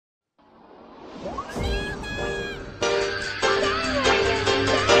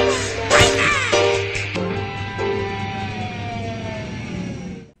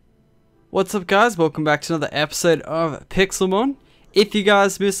What's up guys, welcome back to another episode of Pixelmon. If you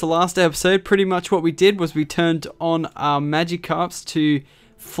guys missed the last episode, pretty much what we did was we turned on our Magikarps to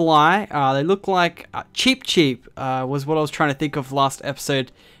fly. They look like cheap was what I was trying to think of last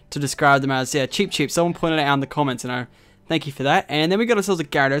episode to describe them as. Yeah, cheap. Someone pointed it out in the comments and I thank you for that. And then we got ourselves a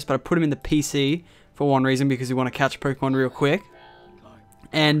Gyarados, but I put him in the PC for one reason, because we want to catch a Pokemon real quick.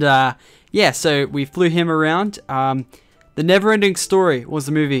 And yeah, so we flew him around. The Never-Ending Story was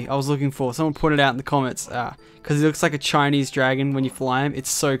the movie I was looking for. Someone pointed out in the comments, because he looks like a Chinese dragon when you fly him. It's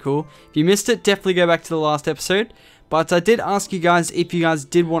so cool. If you missed it, definitely go back to the last episode. But I did ask you guys if you guys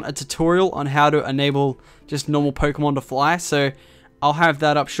did want a tutorial on how to enable just normal Pokemon to fly. So I'll have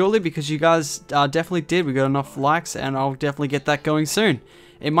that up shortly, because you guys definitely did. We got enough likes, and I'll definitely get that going soon.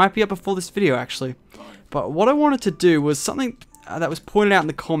 It might be up before this video, actually. But what I wanted to do was something that was pointed out in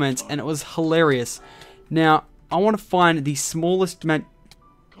the comments, and it was hilarious. Now, I want to find the smallest Well,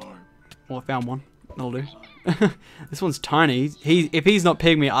 I found one. That'll do. This one's tiny. If he's not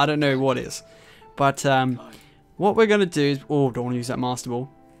Pygmy, I don't know what is. But what we're going to do is... Oh, don't want to use that Master Ball.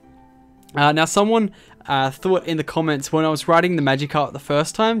 Now, someone thought in the comments when I was writing the Magikarp the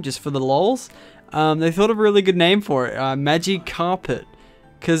first time, just for the lols, they thought of a really good name for it. Magikarpet.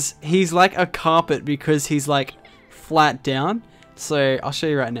 Because he's like a carpet, because he's like flat down. So, I'll show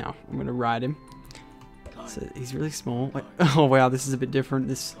you right now. I'm going to ride him. So he's really small. Like, oh wow, this is a bit different.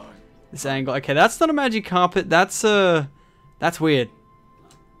 This angle. Okay, that's not a Magikarpet. That's weird.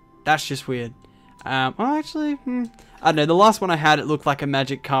 That's just weird. Oh, actually, I don't know. The last one I had, it looked like a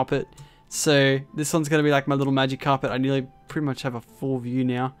Magikarpet. So this one's gonna be like my little Magikarpet. I nearly pretty much have a full view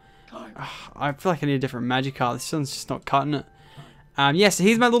now. I feel like I need a different Magikarp. This one's just not cutting it. Yeah, so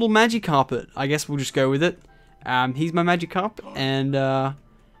he's my little Magikarpet. I guess we'll just go with it. He's my Magikarp, and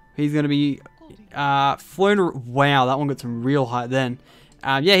he's gonna be flown. Wow, that one got some real height then.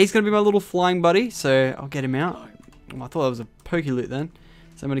 Yeah, he's gonna be my little flying buddy, so I'll get him out. Oh, I thought that was a Pokeloot then.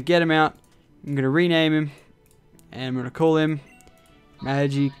 So I'm gonna get him out. I'm gonna rename him, and I'm gonna call him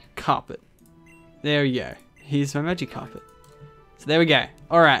Magikarpet. There we go. Here's my Magikarpet. So there we go.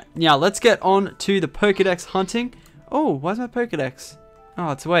 Alright, now let's get on to the Pokedex hunting. Oh, where's my Pokedex?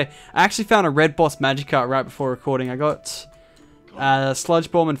 Oh, it's away. I actually found a Red Boss Magikarp right before recording. I got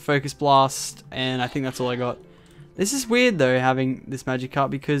Sludge Bomb and Focus Blast, and I think that's all I got. This is weird though, having this Magikarp,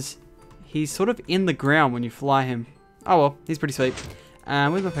 because he's sort of in the ground when you fly him. Oh well, he's pretty sweet.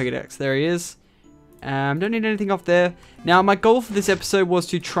 Where's my Pokedex? There he is. Don't need anything off there. Now, my goal for this episode was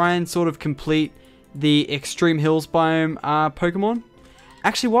to try and sort of complete the Extreme Hills biome Pokemon.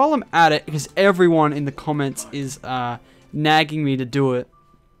 Actually, while I'm at it, because everyone in the comments is nagging me to do it,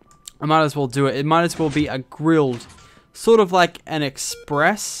 I might as well do it. It might as well be a grilled, sort of like an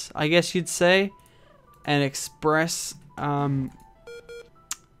express, I guess you'd say. An express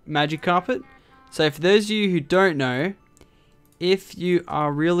Magikarpet. So for those of you who don't know, if you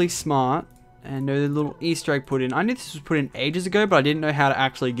are really smart and know the little Easter egg put in, I knew this was put in ages ago, but I didn't know how to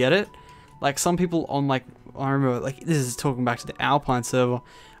actually get it. Like some people on like, I remember, like this is talking back to the Alpine server.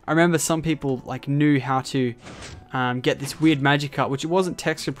 I remember some people like knew how to get this weird Magikarp, which it wasn't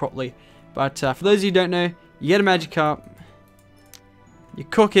textured properly. But for those of you who don't know, you get a Magikarp, you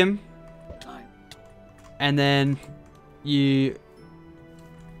cook him, and then you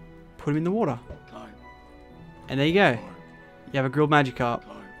put him in the water. And there you go. You have a grilled Magikarp.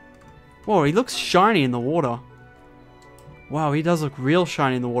 Whoa, he looks shiny in the water. Wow, he does look real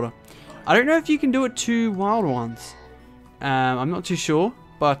shiny in the water. I don't know if you can do it to wild ones. I'm not too sure.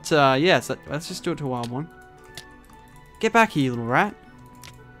 But yeah, so let's just do it to a wild one. Get back here, you little rat.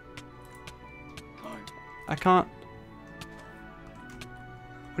 I can't.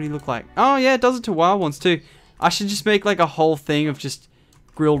 What do you look like? Oh yeah, it does it to wild ones too. I should just make like a whole thing of just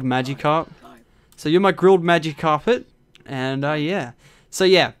grilled Magikarp. So you're my grilled Magikarpet, and yeah. So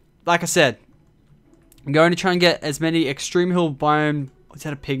yeah, like I said, I'm going to try and get as many Extreme Hill biome. Is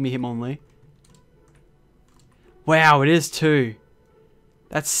that a Pygmy Hitmonlee? Wow, it is too.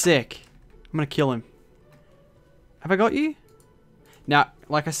 That's sick. I'm gonna kill him. Have I got you? Now,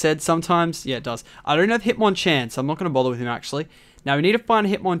 like I said, sometimes... Yeah, it does. I don't have Hitmonchan, so I'm not going to bother with him, actually. Now, we need to find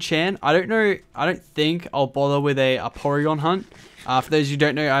Hitmonchan. I don't know... I don't think I'll bother with a Porygon hunt. For those who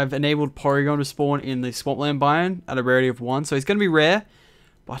don't know, I've enabled Porygon to spawn in the Swampland biome at a rarity of 1. So, he's going to be rare.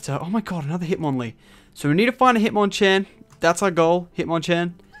 But, oh my god, another Hitmonlee. So, we need to find a Hitmonchan. That's our goal.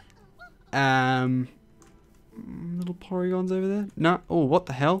 Hitmonchan. Little Porygons over there. No. Oh, what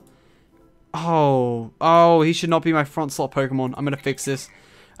the hell? Oh, he should not be my front slot Pokemon. I'm going to fix this.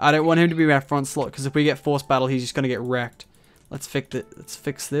 I don't want him to be my front slot, because if we get Force Battle, he's just going to get wrecked. Let's fix it. Let's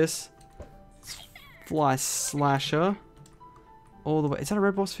fix this. Fly Slasher. All the way. Is that a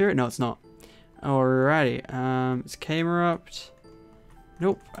Red Ball Sphere? No, it's not. Alrighty. Is Kamer up?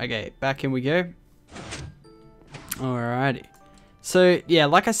 Nope. Okay, back in we go. Alrighty. So yeah,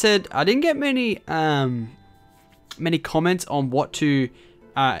 like I said, I didn't get many comments on what to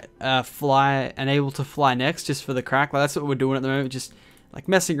fly and able to fly next, just for the crack. Like, that's what we're doing at the moment, just like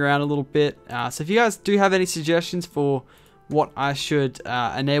messing around a little bit. So if you guys do have any suggestions for what I should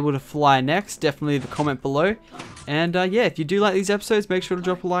enable to fly next, definitely leave a comment below. And yeah, if you do like these episodes, make sure to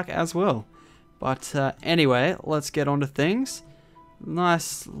drop a like as well. But anyway, let's get on to things.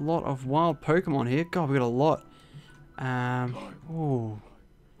 Nice lot of wild Pokemon here. God, we got a lot. Oh,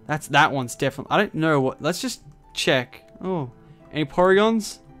 that one's definitely. I don't know what. Let's just check. Oh, any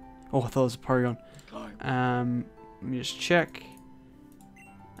Porygons? Oh, I thought it was a Porygon. Let me just check.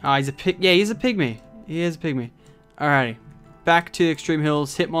 Ah, he's a pig. Yeah, he's a pygmy. He is a pygmy. Alrighty, back to the Extreme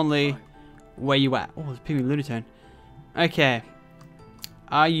Hills. Hitmonlee, where you at? Oh, there's a pygmy Lunatone. Okay,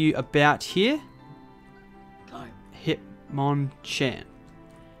 are you about here? Hitmonchan.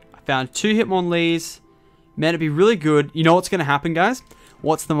 I found 2 Hitmonlees. Man, it'd be really good. You know what's going to happen, guys?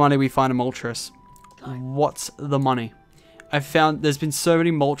 What's the money we find a Moltres? What's the money? I've found there's been so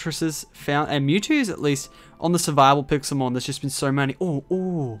many Moltreses found, and Mewtwo's at least on the survival Pixelmon. There's just been so many.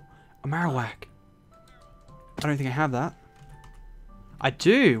 Oh, a Marowak. I don't think I have that. I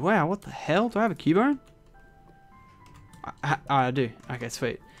do. Wow, what the hell? Do I have a Cubone? I do. Okay,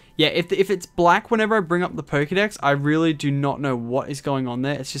 sweet. Yeah, if it's black whenever I bring up the Pokedex, I really do not know what is going on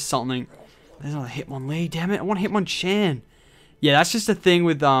there. It's just something. There's another Hitmonlee. Damn it! I want Hitmonchan. Yeah, that's just a thing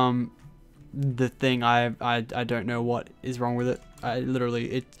with the thing. I don't know what is wrong with it. I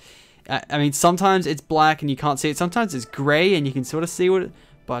mean, sometimes it's black and you can't see it. Sometimes it's gray and you can sort of see what it.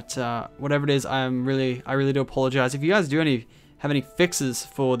 But whatever it is, I really do apologize. If you guys do have any fixes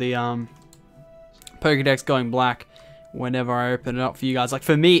for the Pokedex going black whenever I open it up for you guys. Like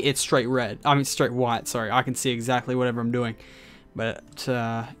for me, it's straight red. I mean, straight white. Sorry, I can see exactly whatever I'm doing. But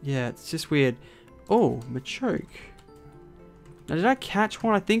yeah, it's just weird. Oh, Machoke. Now, did I catch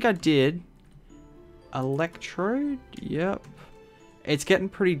one? I think I did. Electrode? Yep. It's getting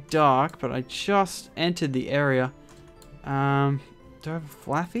pretty dark, but I just entered the area. Do I have a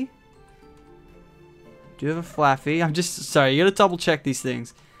Flaffy? Do you have a Flaffy? I'm just sorry. You gotta double check these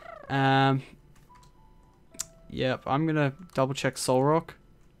things. Yep. I'm gonna double check Solrock.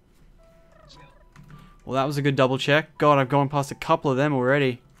 Well, that was a good double check. God, I've gone past a couple of them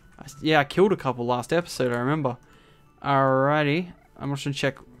already. Yeah, I killed a couple last episode, I remember. Alrighty. I'm just going to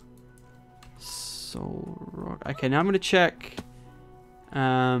check Solrock. Okay, now I'm going to check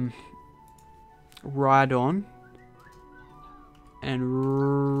Rhydon and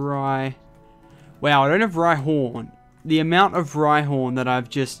Wow, I don't have Rhyhorn. The amount of Rhyhorn that I've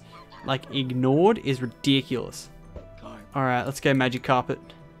just, like, ignored is ridiculous. Alright, let's go Magic Carpet.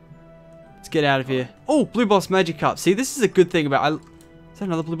 Let's get out of here. Oh, Blue Boss Magikarp. See, this is a good thing about... Is that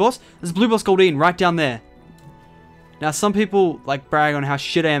another Blue Boss? There's a Blue Boss Goldeen right down there. Now, some people like brag on how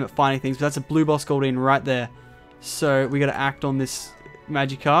shit I am at finding things, but that's a Blue Boss Goldeen right there. So, we gotta act on this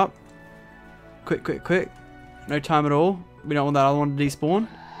Magikarp. Quick. No time at all. We don't want that other one to despawn.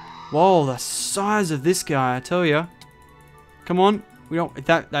 Whoa, the size of this guy, I tell ya. Come on. We don't...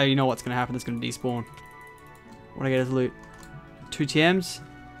 you know what's gonna happen. It's gonna despawn. What do I get as loot? 2 TMs.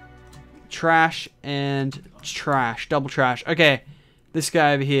 Trash and trash. Double trash. Okay. This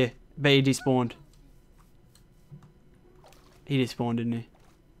guy over here. Bet he despawned. He despawned, didn't he?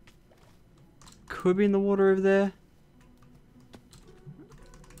 Could be in the water over there.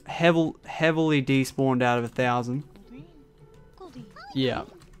 Heavily despawned out of 1,000. Yeah.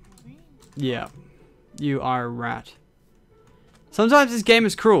 Yeah. You are a rat. Sometimes this game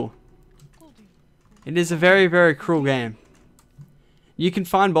is cruel. It is a very, very cruel game. You can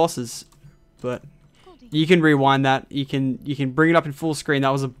find bosses, but you can rewind that. You can bring it up in full screen. That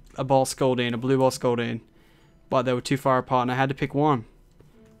was a boss Goldeen, a blue boss Goldeen. But they were too far apart and I had to pick one.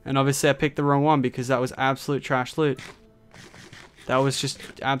 And obviously I picked the wrong one because that was absolute trash loot. That was just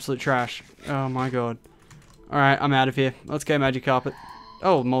absolute trash. Oh my god. Alright, I'm out of here. Let's go Magic Carpet.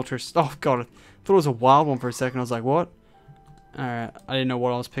 Oh, Moltres. Oh god, I thought it was a wild one for a second. I was like, what? Alright, I didn't know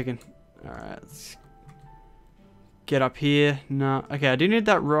what I was picking. Alright, let's get up here. No. Okay, I do need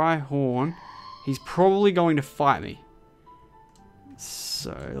that Rhyhorn. He's probably going to fight me.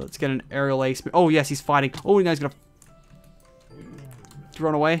 So, let's get an aerial ace. Oh, yes, he's fighting. Oh, now he's going to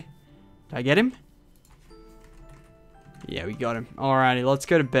run away. Did I get him? Yeah, we got him. Alrighty, let's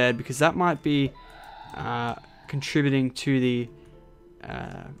go to bed because that might be contributing to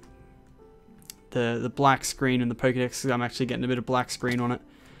the black screen in the Pokedex because I'm actually getting a bit of black screen on it.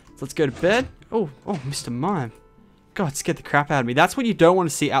 So let's go to bed. Oh, Mr. Mime. God, it scared the crap out of me. That's what you don't want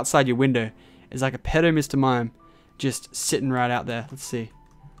to see outside your window. is like a pedo Mr. Mime just sitting right out there. Let's see.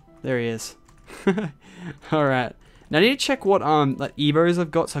 There he is. Alright. Now I need to check what like Evos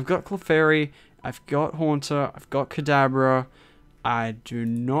I've got. So I've got Clefairy, I've got Haunter, I've got Kadabra. I do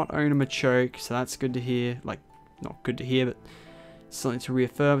not own a Machoke, so that's good to hear. Like, not good to hear, but something to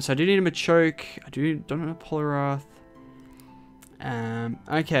reaffirm. So I do need a Machoke. I don't have a Poliwrath.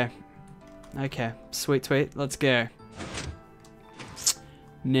 Okay. Okay. Sweet, sweet. Let's go.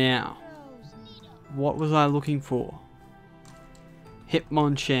 Now, what was I looking for?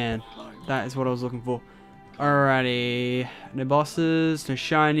 Hitmonchan. That is what I was looking for. Alrighty. No bosses, no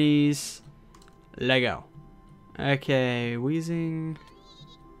shinies. Lego. Okay, Wheezing.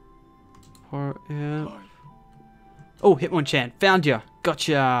 Yeah. Oh, Hitmonchan. Found ya.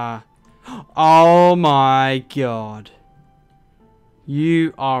 Gotcha. Oh my god.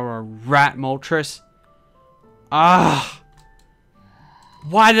 You are a rat, Moltres. Ah.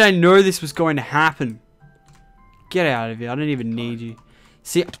 Why did I know this was going to happen? Get out of here. I don't even need you.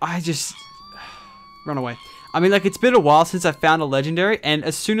 See, I just... Run away. I mean, like, it's been a while since I found a legendary, and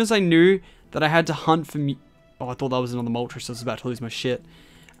as soon as I knew that I had to hunt for me... Oh, I thought that was another Moltres. I was about to lose my shit.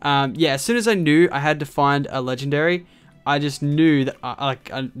 Yeah, as soon as I knew I had to find a legendary, I just knew that,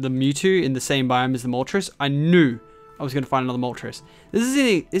 the Mewtwo in the same biome as the Moltres, I knew I was going to find another Moltres. This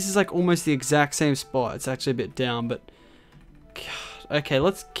is like almost the exact same spot. It's actually a bit down, but... God. Okay,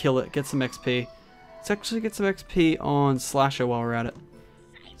 let's kill it. Get some XP. Let's actually get some XP on Slasher while we're at it.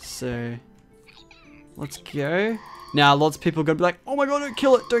 So... Let's go. Now, lots of people are going to be like, oh my god, don't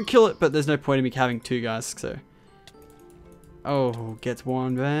kill it, don't kill it. But there's no point in me having two guys, so... Oh, gets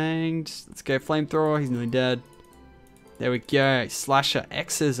one banged. Let's go Flamethrower. He's nearly dead. There we go. Slasher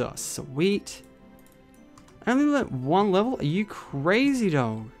X's are sweet. I only learned one level? Are you crazy,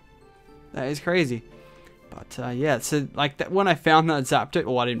 dog? That is crazy. But, yeah, so, like, that when I found that Zapdos,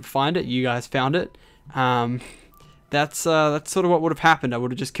 well, I didn't find it. You guys found it. That's sort of what would have happened. I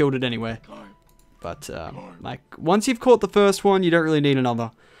would have just killed it anyway. But, like, once you've caught the first one, you don't really need another.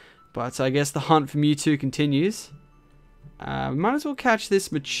 But I guess the hunt for Mewtwo continues. We might as well catch this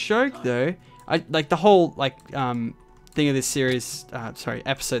Machoke, though. Like, the whole, like, thing of this series,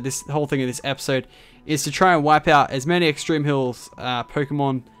 episode, the whole thing of this episode is to try and wipe out as many Extreme Hills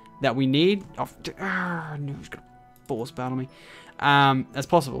Pokemon that we need. I knew he was going to force battle me. As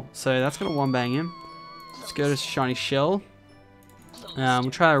possible. So that's going to one-bang him. Let's go to Shiny Shell.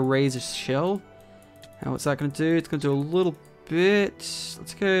 We'll try to raise a Shell. Now what's that going to do? It's going to do a little bit.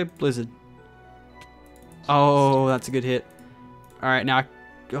 Let's go Blizzard. Oh, that's a good hit. Alright, now...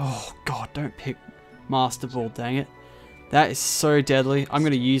 Oh, God, don't pick Master Ball, dang it. That is so deadly. I'm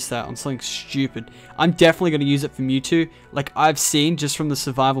going to use that on something stupid. I'm definitely going to use it for Mewtwo. Like, I've seen just from the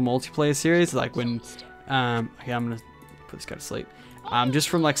survival multiplayer series, like when... okay, I'm going to put this guy to sleep. Just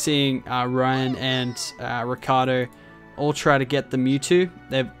from, like, seeing Ryan and Ricardo all try to get the Mewtwo.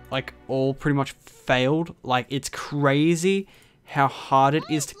 They've, like, all pretty much failed. Like, it's crazy how hard it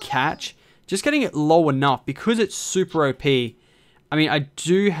is to catch. Just getting it low enough, because it's super OP. I mean, I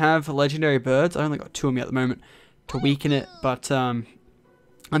do have legendary birds. I only got 2 of me at the moment to weaken it. But I'm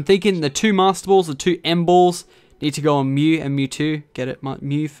thinking the 2 Master Balls, the 2 M Balls need to go on Mew and Mewtwo. Get it?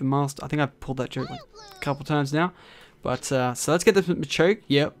 Mew for Master. I think I've pulled that joke like a couple times now. But, so let's get the Machoke.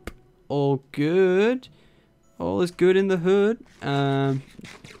 Yep. All good. All is good in the hood.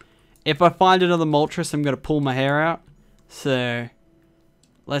 If I find another Moltres, I'm going to pull my hair out. So...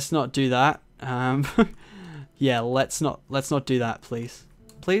 let's not do that. Yeah, let's not do that, please.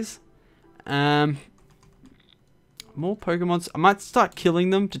 Please. More Pokemons. I might start killing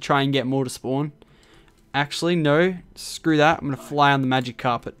them to try and get more to spawn. Actually, no. Screw that. I'm gonna fly on the magic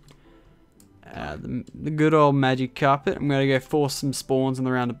carpet. The good old magic carpet. I'm gonna go force some spawns on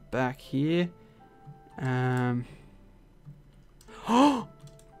the round of back here. Oh!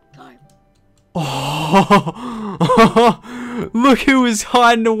 Look who was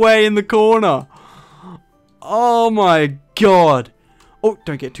hiding away in the corner. Oh my god. Oh,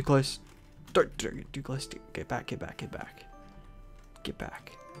 don't get too close. Don't get too close. Get back, get back, get back. Get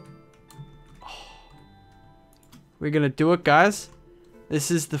back. Oh. We're gonna do it, guys. This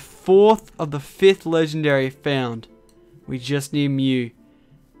is the 4th of the 5th legendary found. We just need Mew.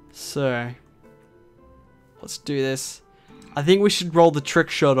 So, let's do this. I think we should roll the trick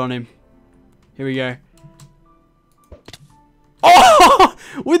shot on him. Here we go. Oh!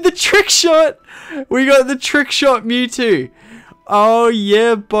 With the trick shot! We got the trick shot Mewtwo. Oh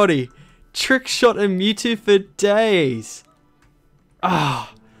yeah, buddy. Trick shot and Mewtwo for days.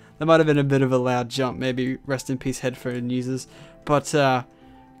 Ah, that might have been a bit of a loud jump. Maybe rest in peace headphone users. But,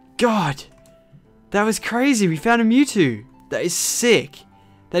 God. That was crazy. We found a Mewtwo. That is sick.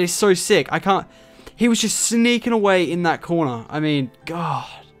 That is so sick. I can't... He was just sneaking away in that corner. I mean, God.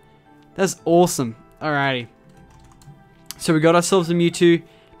 That's awesome. Alrighty. So we got ourselves a Mewtwo.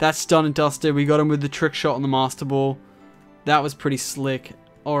 That's done and dusted. We got him with the trick shot on the Master Ball. That was pretty slick.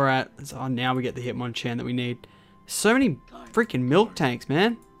 Alright. So now we get the Hitmonchan that we need. So many freaking milk tanks,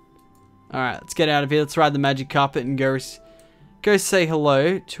 man. Alright, let's get out of here. Let's ride the magic carpet and go say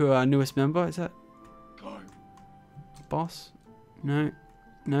hello to our newest member. Is that boss? No.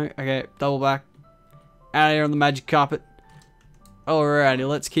 No. Okay, double back. Out of here on the magic carpet. Alrighty,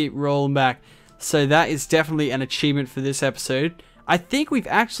 let's keep rolling back. So that is definitely an achievement for this episode. I think we've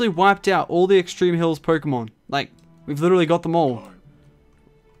actually wiped out all the Extreme Hills Pokemon. Like, we've literally got them all.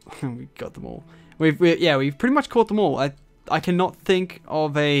 We got them all. We've pretty much caught them all. I cannot think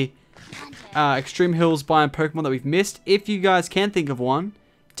of a Extreme Hills biome Pokemon that we've missed. If you guys can think of one,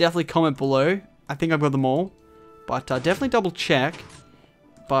 definitely comment below. I think I've got them all. But definitely double check.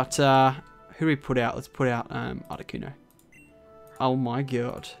 But who do we put out? Let's put out Articuno. Oh my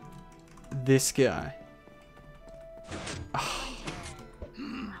god. This guy.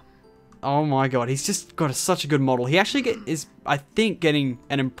 Oh my god, he's just got such a good model. He actually is, I think, getting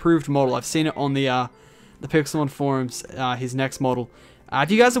an improved model. I've seen it on the Pixelmon forums, his next model.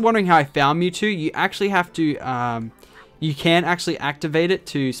 If you guys are wondering how I found Mewtwo, you actually have to, you can actually activate it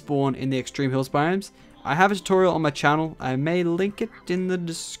to spawn in the Extreme Hills biomes. I have a tutorial on my channel. I may link it in the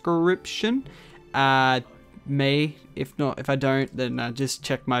description. If not, if I don't, then just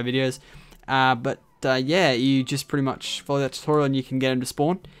check my videos. Yeah, you just pretty much follow that tutorial and you can get him to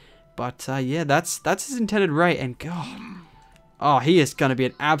spawn. But yeah, that's his intended rate, and god, oh, he is gonna be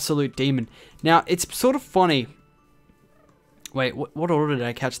an absolute demon. Now it's sort of funny. Wait, what order did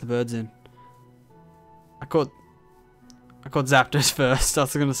I catch the birds in? I caught Zapdos first. I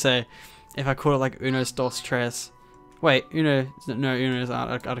was gonna say if I caught it like Unos dos tres. Wait, Uno's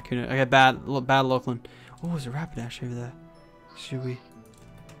Articuno. Okay, bad Lachlan. Oh, there's a Rapidash over there. Should we?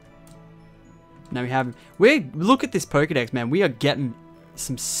 No, we haven't. Look at this Pokedex, man. We are getting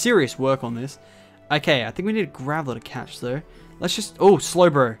some serious work on this. Okay, I think we need a Graveler to catch though. Let's just... Oh,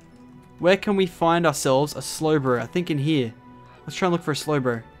 Slowbro. Where can we find ourselves a Slowbro? I think in here. Let's try and look for a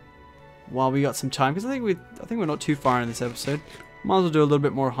Slowbro while we got some time, because I think we're not too far in this episode. Might as well do a little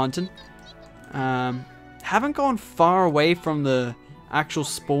bit more hunting. Haven't gone far away from the actual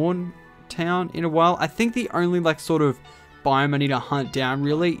spawn town in a while. I think the only like sort of biome I need to hunt down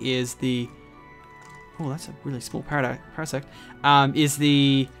really is the... Oh, that's a really small parasect. Is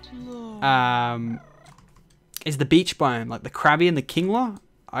the beach biome, like the Krabby and the Kingler.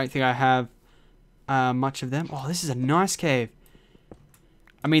 I don't think I have much of them. Oh, this is a nice cave.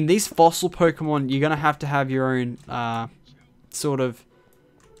 I mean, these fossil Pokemon, you're gonna have to have your own sort of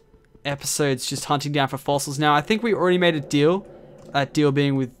episodes just hunting down for fossils. Now, I think we already made a deal. That deal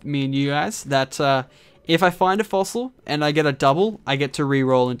being with me and you guys, that if I find a fossil and I get a double, I get to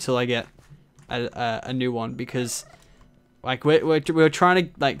re-roll until I get a new one, because like we're trying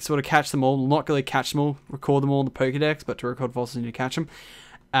to like sort of catch them all. Not really catch them all, record them all in the Pokedex, but to record fossils you need to catch them.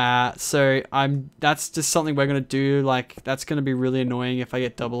 So that's just something we're gonna do. Like, that's gonna be really annoying if I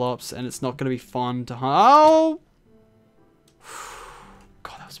get double ups, and it's not gonna be fun to hunt. Oh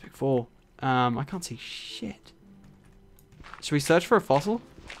god, that was a big fall. I can't see shit. Should we search for a fossil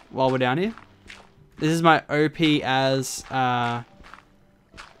while we're down here? This is my OP as my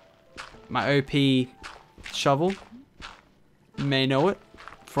OP shovel. You may know it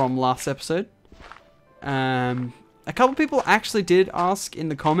from last episode. A couple people actually did ask in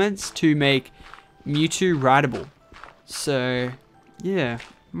the comments to make Mewtwo rideable. So, yeah.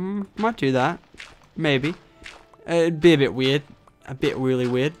 Might do that. Maybe. It'd be a bit weird. A bit really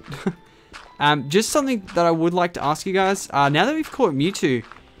weird. Just something that I would like to ask you guys. Now that we've caught Mewtwo,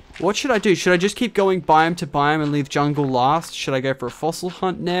 what should I do? Should I just keep going biome to biome and leave jungle last? Should I go for a fossil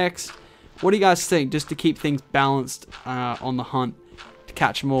hunt next? What do you guys think, just to keep things balanced on the hunt to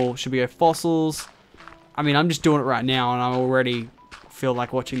catch them all? Should we go fossils? I mean, I'm just doing it right now, and I already feel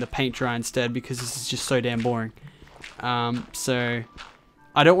like watching the paint dry instead, because this is just so damn boring. So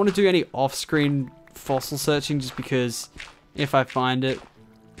I don't want to do any off-screen fossil searching, just because if I find it,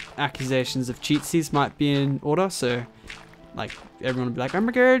 accusations of cheatsies might be in order. So like everyone would be like, "Oh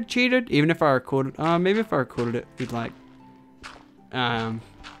my god, cheated!" Even if I recorded, maybe if I recorded it with like,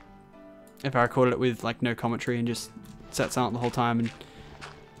 if I recorded it with like no commentary and just sat silent the whole time, and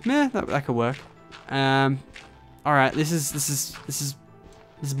meh, that could work. All right, this is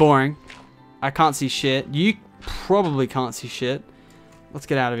boring. I can't see shit. You probably can't see shit. Let's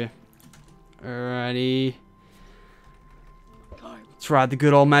get out of here. Alrighty. Let's ride the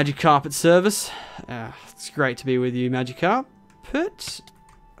good old Magikarp service. It's great to be with you, Magikarp.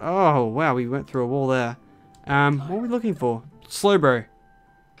 Oh, wow, we went through a wall there. What are we looking for? Slowbro.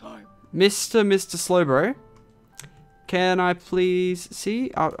 Mr. Slowbro. Can I please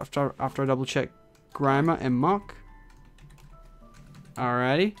see? After I double check grammar and muck.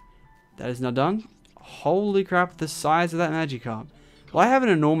 Alrighty. That is now done. Holy crap, the size of that Magikarp. Well, I have an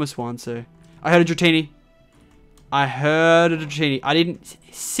enormous one, so... I heard a Dratini. I heard a Dratini. I didn't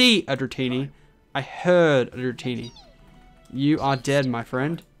see a Dratini. I heard a Dratini. You are dead, my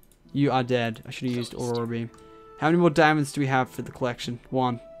friend. You are dead. I should have used Aurora Beam. How many more diamonds do we have for the collection?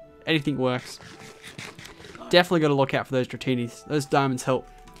 1. Anything works. Definitely got to look out for those Dratinis. Those diamonds help.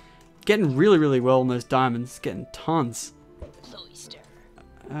 Getting really, really well on those diamonds. Getting tons.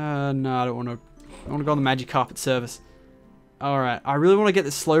 No, I don't want to. I want to go on the Magic Carpet service. Alright, I really want to get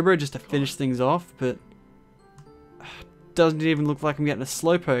this Slowbro just to finish things off, but... doesn't even look like I'm getting a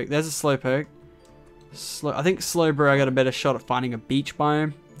Slowpoke. There's a Slowpoke. I think Slowbro I got a better shot at finding a beach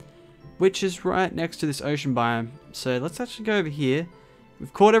biome, which is right next to this ocean biome. So let's actually go over here.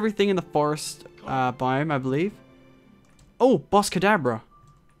 We've caught everything in the forest biome, I believe. Oh, Boss Kadabra.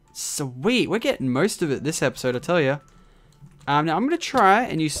 Sweet, we're getting most of it this episode, I tell you. Now I'm going to try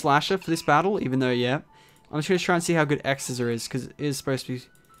and use Slasher for this battle, even though, yeah. I'm just going to try and see how good X's is, because it is supposed to be...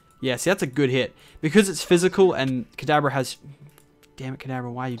 Yeah, see, that's a good hit. Because it's physical and Kadabra has... Damn it,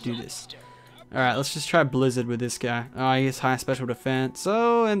 Kadabra, why you do this? Alright, let's just try Blizzard with this guy. Oh, he has high special defense.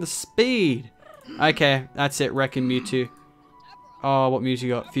 Oh, and the speed. Okay, that's it. Wrecking Mewtwo. Oh, what Mewtwo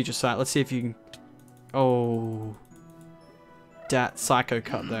got? Future Sight. Let's see if you can... Oh. Dat Psycho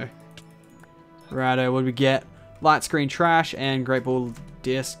Cut, though. Righto, what do we get? Light Screen Trash and Great Ball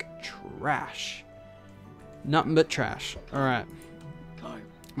Disc Trash. Nothing but trash. Alright.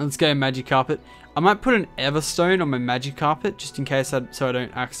 Let's go Magic Carpet. I might put an Everstone on my Magic Carpet just in case so I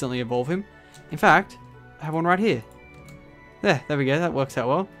don't accidentally evolve him. In fact, I have one right here. There we go. That works out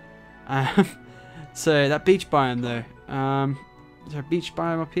well. So that beach biome though. Is there a beach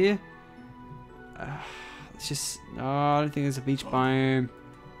biome up here? It's just... Oh, I don't think there's a beach biome.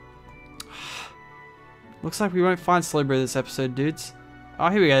 Looks like we won't find Slowbro this episode, dudes. Oh,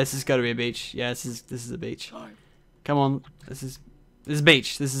 here we go. This has got to be a beach. Yeah, this is a beach. Come on, this is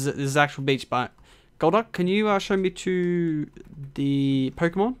beach. This is actual beach. But Golduck, can you show me to the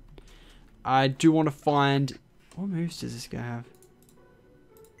Pokemon? I do want to find... What moves does this guy have?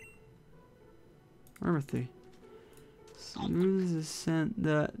 Remember 3. Smooth ascent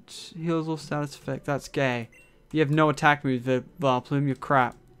that heals all status effect. That's gay. You have no attack moves, Vileplume. You're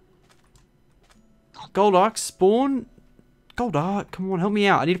crap. Golduck, spawn. Golduck, come on, help me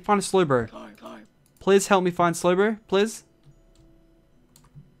out. I need to find a Slowbro. Please help me find Slowbro, please.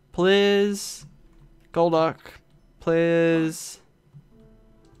 Please. Golduck, please.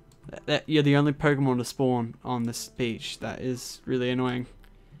 You're the only Pokemon to spawn on this beach. That is really annoying.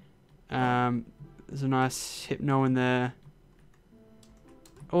 There's a nice Hypno in there.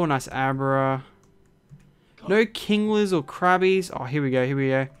 Oh, nice Abra. No Kinglers or Krabbies. Oh, here we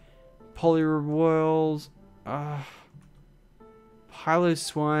go. Poliwhirls.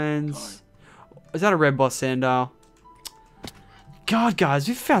 Piloswines. Is that a red boss Sandile? God, guys,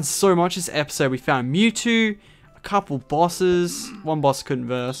 we've found so much this episode. We found Mewtwo, a couple bosses. One boss couldn't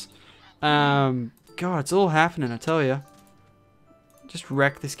verse. God, it's all happening, I tell you. Just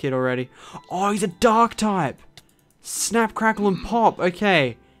wrecked this kid already. Oh, he's a dark type. Snap, crackle, and pop.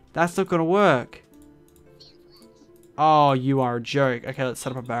 Okay, that's not gonna work. Oh, you are a joke. Okay, let's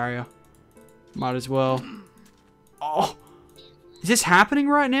set up a barrier. Might as well. Oh, is this happening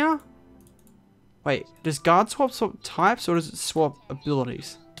right now? Wait, does guard swap types or does it swap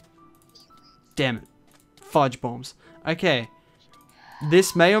abilities? Damn it. Fudge bombs. Okay.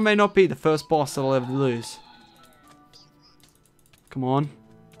 This may or may not be the first boss that I'll ever lose. Come on.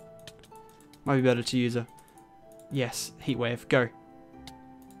 Might be better to use a... Yes, Heat Wave. Go.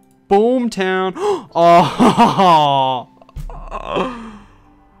 Boomtown. Oh.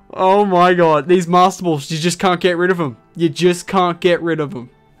 Oh my god. These Master Balls, you just can't get rid of them. You just can't get rid of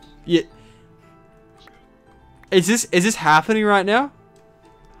them. Is this happening right now?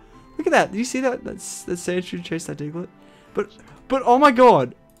 Look at that. Do you see that? That's Sandshrew chase that Diglett. But oh my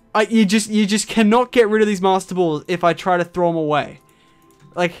god. You just cannot get rid of these Master Balls if I try to throw them away.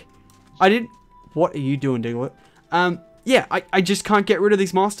 Like, I didn't... What are you doing, Diglett? Yeah, I just can't get rid of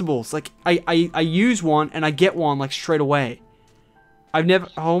these Master Balls. Like, I use one and I get one, like, straight away. I've never...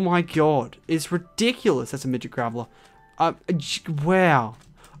 Oh my god. It's ridiculous. That's a Midget Graveler. Wow.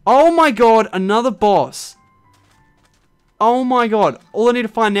 Oh my god, another boss. Oh my god. All I need to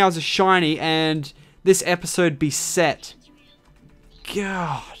find now is a shiny and this episode be set.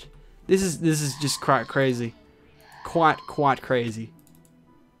 God. This is just quite crazy. Quite crazy.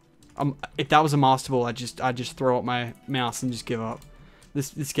 if that was a Master Ball, I'd just throw up my mouse and just give up.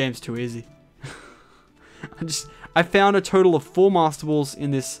 This game's too easy. I found a total of 4 Master Balls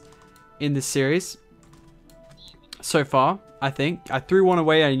in this series so far. I think I threw one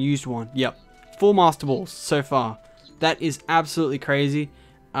away and used one. Yep, 4 Master Balls so far. That is absolutely crazy.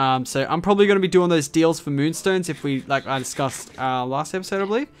 So I'm probably going to be doing those deals for Moonstones if we, like I discussed last episode, I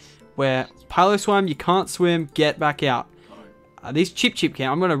believe, where Piloswine, you can't swim, get back out. These Cheep Cheep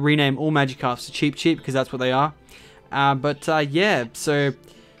can. I'm going to rename all Magikarps to Cheep Cheep because that's what they are. Yeah, so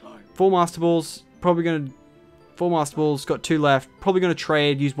 4 Master Balls. Probably going to 4 Master Balls. Got 2 left. Probably going to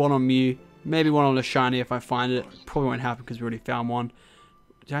trade. Use one on Mew. Maybe one on a shiny if I find it. Probably won't happen because we already found one.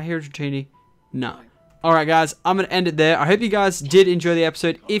 Did I hear a Dratini? No. Alright guys, I'm going to end it there. I hope you guys did enjoy the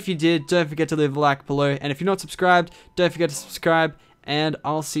episode. If you did, don't forget to leave a like below. And if you're not subscribed, don't forget to subscribe. And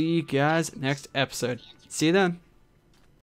I'll see you guys next episode. See you then.